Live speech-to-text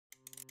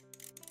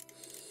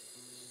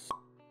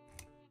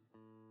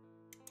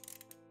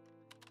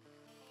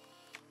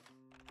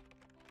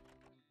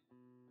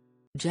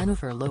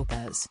Jennifer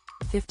Lopez,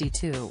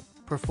 52,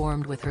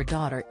 performed with her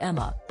daughter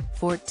Emme,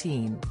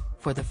 14,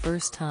 for the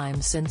first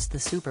time since the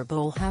Super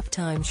Bowl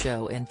halftime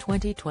show in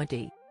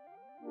 2020.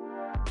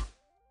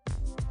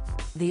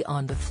 The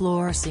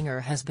on-the-floor singer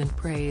has been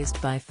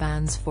praised by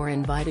fans for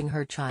inviting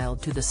her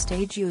child to the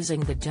stage using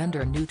the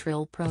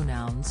gender-neutral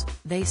pronouns,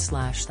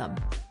 they/them.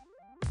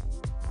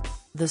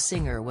 The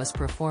singer was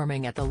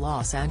performing at the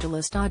Los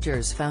Angeles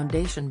Dodgers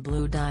Foundation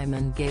Blue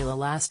Diamond Gala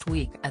last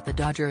week at the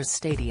Dodgers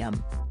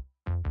Stadium.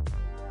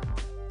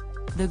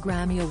 The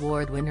Grammy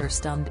Award winner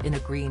stunned in a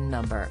green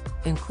number,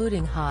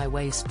 including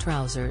high-waist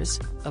trousers,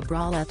 a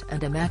bralette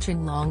and a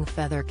matching long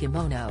feather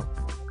kimono.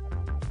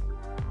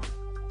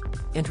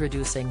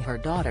 Introducing her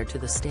daughter to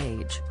the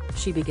stage,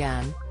 she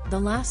began, "The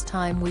last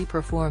time we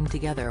performed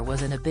together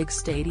was in a big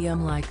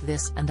stadium like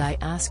this and I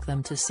ask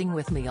them to sing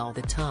with me all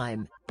the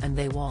time, and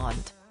they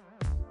won't.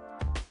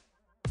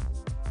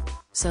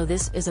 So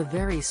this is a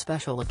very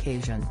special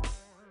occasion.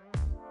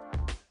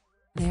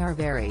 They are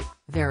very,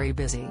 very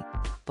busy,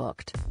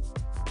 booked,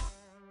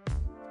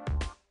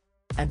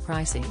 and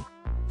pricey,"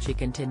 she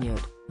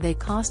continued. "They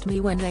cost me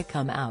when they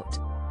come out.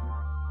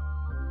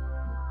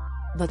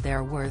 But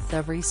they're worth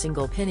every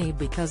single penny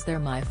because they're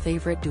my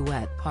favorite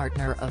duet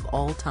partner of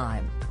all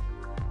time.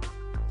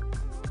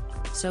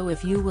 So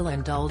if you will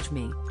indulge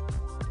me."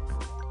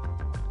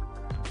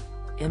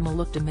 Emme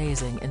looked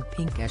amazing in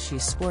pink as she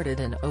sported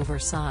an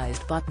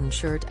oversized button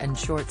shirt and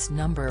shorts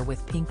number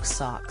with pink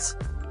socks.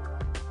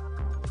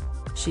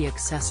 She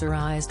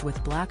accessorized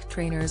with black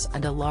trainers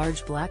and a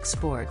large black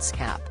sports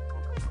cap.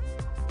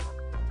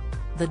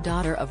 The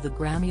daughter of the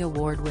Grammy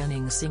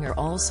Award-winning singer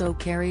also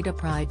carried a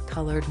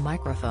pride-colored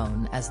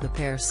microphone as the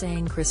pair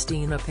sang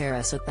Christina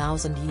Paris'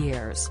 1,000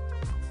 Years.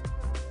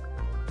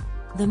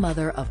 The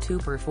mother of two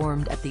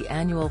performed at the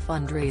annual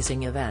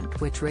fundraising event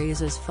which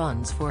raises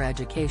funds for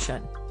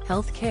education,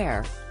 health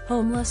care,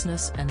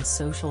 homelessness and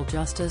social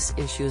justice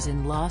issues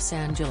in Los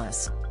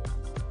Angeles.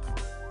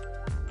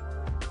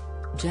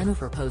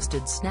 Jennifer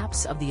posted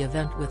snaps of the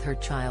event with her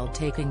child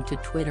taking to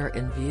Twitter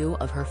in view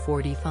of her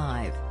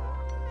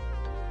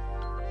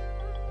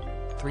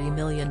 45.3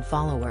 million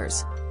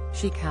followers.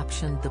 She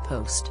captioned the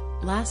post,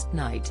 "Last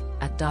night,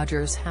 at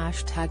Dodgers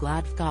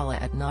 #Live Gala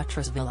at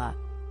Natras Villa."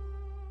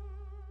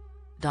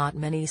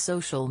 Many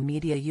social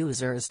media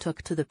users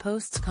took to the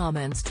post's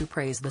comments to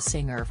praise the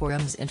singer for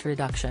Emme's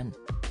introduction.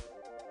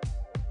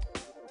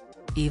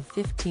 Eve,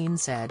 15,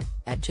 said,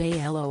 "At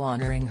JLO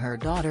honoring her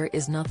daughter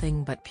is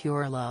nothing but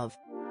pure love.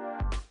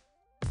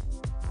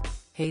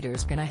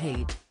 Haters gonna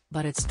hate,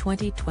 but it's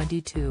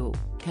 2022,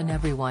 can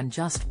everyone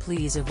just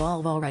please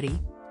evolve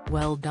already?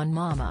 Well done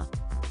mama."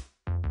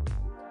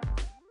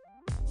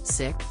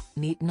 Sick,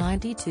 Neat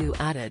 92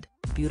 added,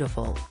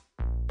 "Beautiful.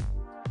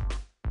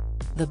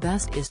 The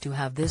best is to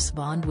have this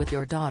bond with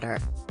your daughter.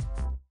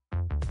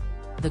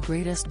 The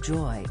greatest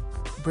joy."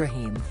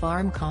 Brahim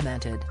Farm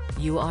commented,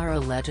 "You are a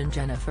legend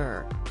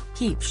Jennifer.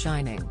 Keep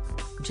shining."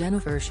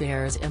 Jennifer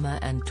shares Emme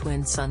and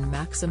twin son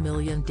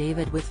Maximilian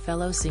David with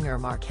fellow singer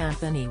Marc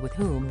Anthony, with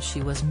whom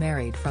she was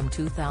married from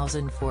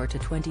 2004 to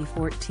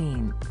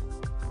 2014.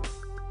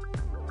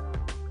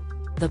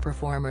 The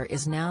performer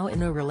is now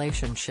in a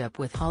relationship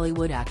with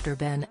Hollywood actor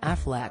Ben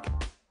Affleck.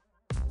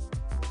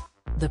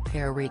 The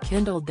pair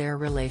rekindled their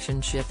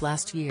relationship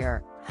last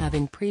year,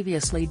 having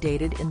previously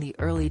dated in the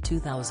early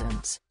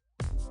 2000s.